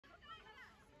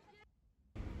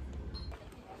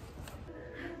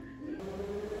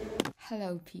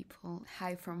Hello people,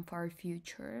 hi from far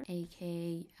future,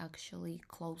 aka actually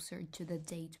closer to the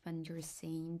date when you're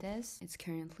seeing this. It's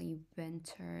currently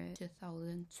winter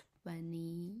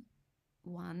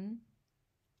 2021.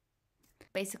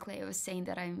 Basically, I was saying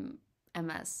that I'm a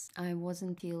mess. I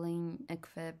wasn't feeling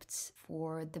equipped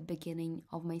for the beginning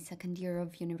of my second year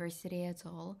of university at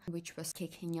all, which was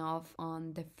kicking off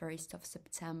on the 1st of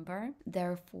September.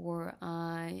 Therefore,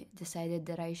 I decided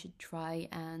that I should try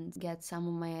and get some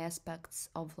of my aspects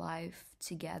of life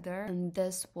together. And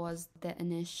this was the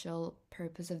initial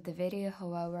purpose of the video.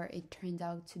 However, it turned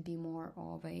out to be more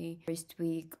of a first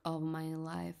week of my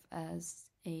life as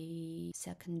a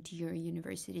second year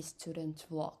university student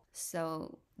vlog.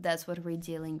 So that's what we're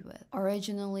dealing with.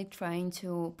 Originally trying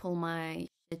to pull my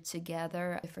shit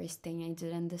together, the first thing I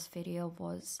did in this video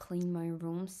was clean my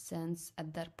room, since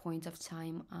at that point of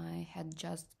time I had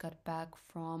just got back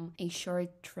from a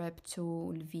short trip to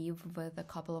Lviv with a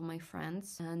couple of my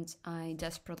friends and I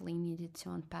desperately needed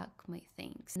to unpack my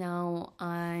things. Now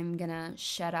I'm gonna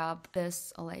shut up.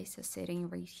 This Olesia sitting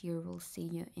right here will see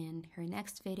you in her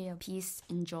next video. Peace,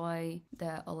 enjoy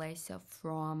the Olesia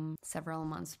from several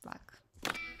months back.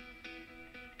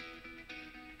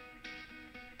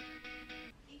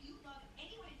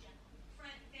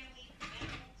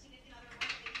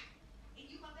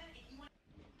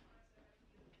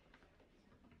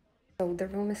 So the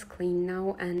room is clean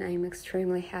now and I'm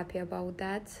extremely happy about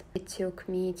that. It took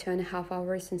me 2.5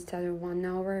 hours instead of 1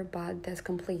 hour, but that's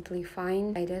completely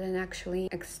fine. I didn't actually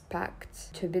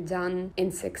expect to be done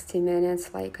in 60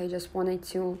 minutes. Like, I just wanted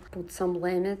to put some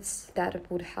limits that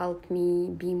would help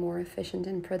me be more efficient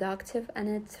and productive, and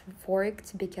it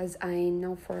worked because I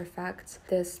know for a fact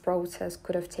this process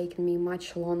could have taken me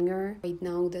much longer. Right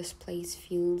now this place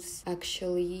feels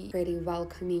actually pretty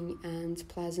welcoming and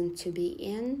pleasant to be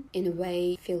in a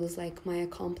way. Feels like my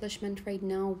accomplishment right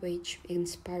now, which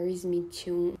inspires me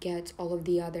to get all of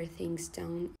the other things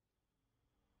done.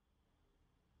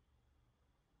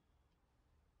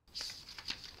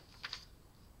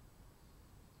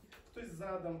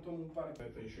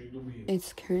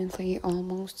 It's currently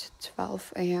almost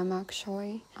 12 a.m.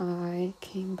 actually. I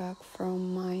came back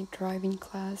from my driving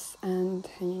class and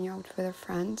hanging out with a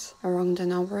friend around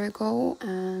an hour ago,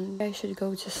 and I should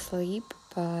go to sleep.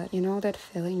 But you know that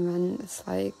feeling when it's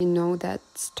like, you know that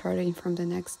starting from the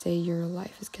next day your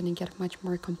life is gonna get much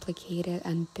more complicated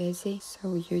and busy,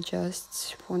 so you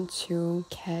just want to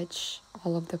catch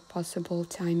all of the possible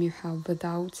time you have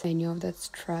without any of that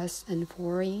stress and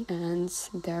worry, and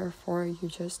therefore you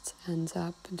just end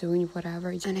up doing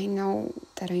whatever. And I know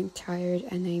that I'm tired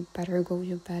and I better go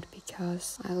to bed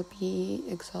because I'll be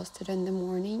exhausted in the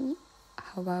morning.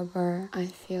 However, I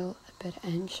feel a bit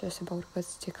anxious about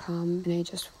what's to come and I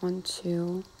just want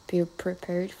to be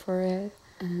prepared for it,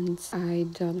 and I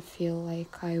don't feel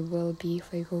like I will be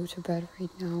if I go to bed right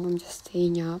now. I'm just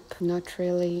staying up, not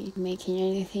really making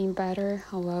anything better,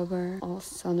 however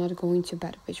also not going to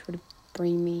bed, which would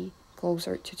bring me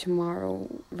closer to tomorrow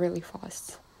really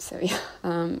fast. So yeah,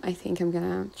 I think I'm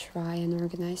gonna try and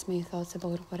organize my thoughts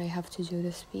about what I have to do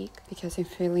this week because I'm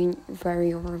feeling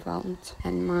very overwhelmed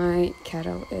and my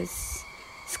kettle is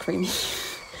screaming.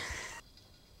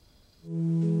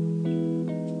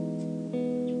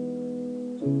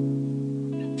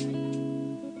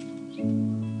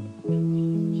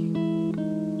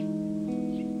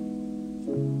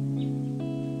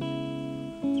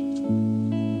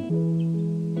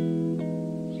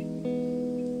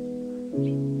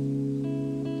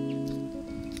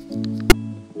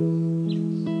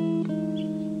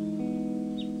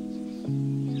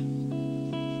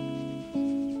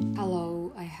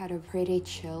 Had a pretty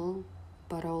chill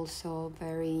but also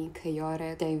very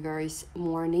chaotic, diverse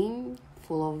morning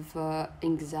full of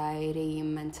anxiety,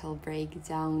 mental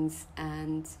breakdowns,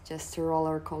 and just a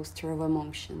roller coaster of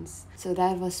emotions. So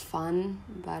that was fun,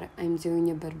 but I'm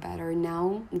doing a bit better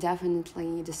now.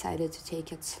 Definitely decided to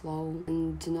take it slow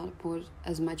and do not put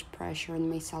as much pressure on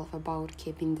myself about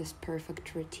keeping this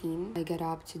perfect routine. I got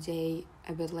up today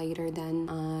a bit later than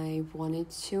I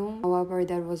wanted to. However,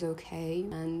 that was okay,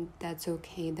 and that's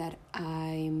okay that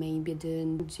I maybe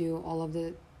didn't do all of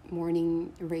the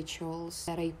morning rituals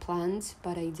that I planned,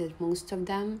 but I did most of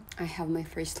them. I have my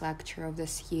first lecture of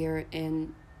this year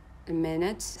in a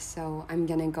minute, so I'm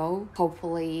gonna go.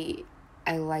 Hopefully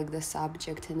I like the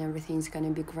subject and everything's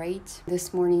gonna be great.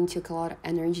 This morning took a lot of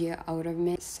energy out of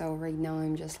me, so right now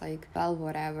I'm just like, well,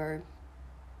 whatever.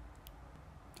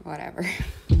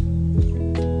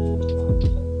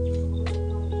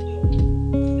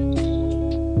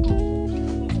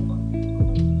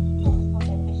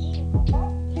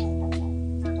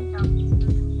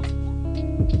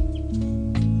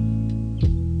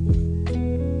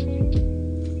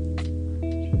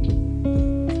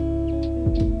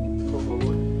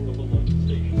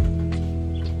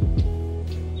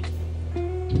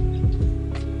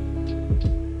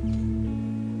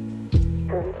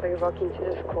 walk into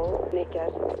the school and I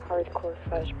get hardcore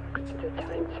flashbacks to the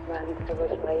times when I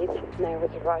was late and I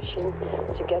was rushing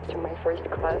to get to my first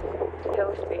class.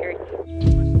 Feels weird.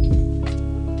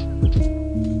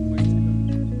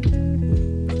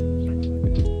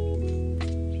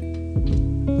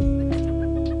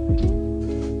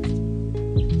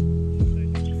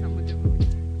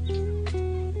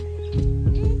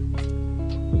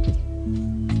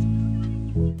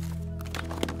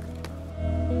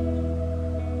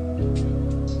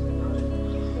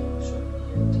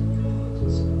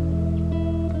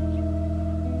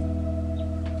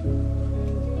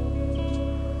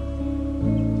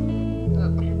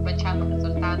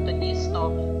 Результату дійсно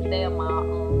тема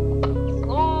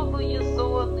слової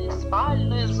зони,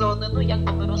 спальної зони, ну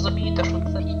якби ви розумієте, що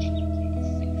це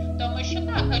тому що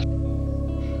так.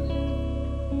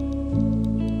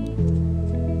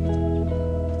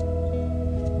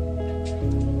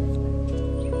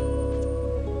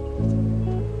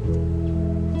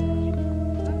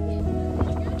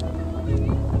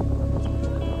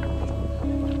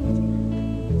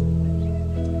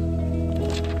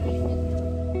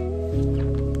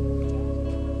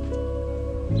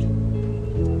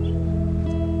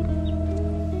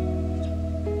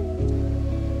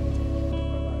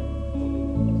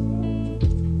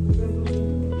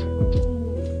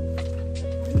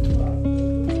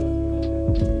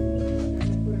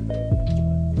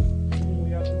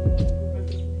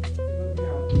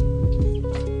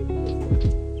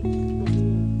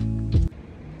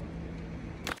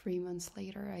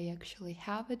 Later, I actually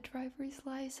have a driver's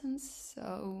license,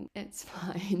 so it's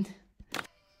fine.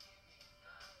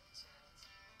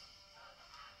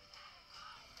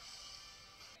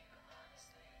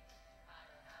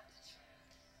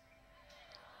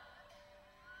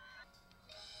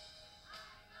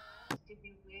 To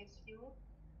be with you,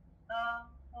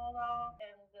 Paula,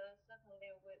 and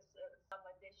certainly with some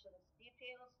additional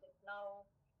details that now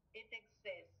it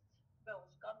exists, both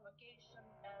convocation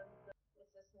and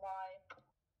this is my,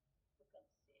 you can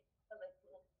see a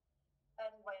little,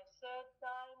 and my third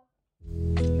time.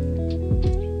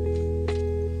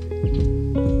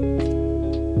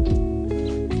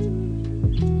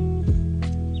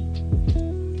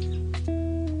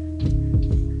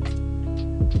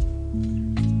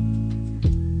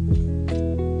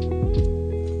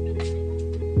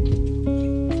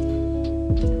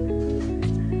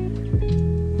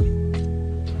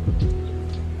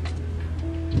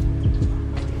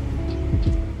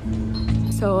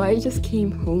 So I just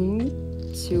came home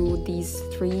to these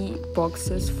 3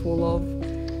 boxes full of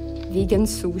vegan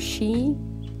sushi,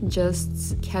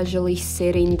 just casually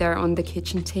sitting there on the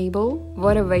kitchen table.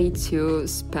 What a way to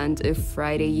spend a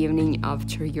Friday evening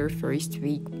after your first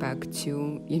week back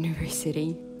to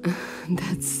university.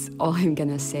 That's all I'm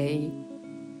gonna say.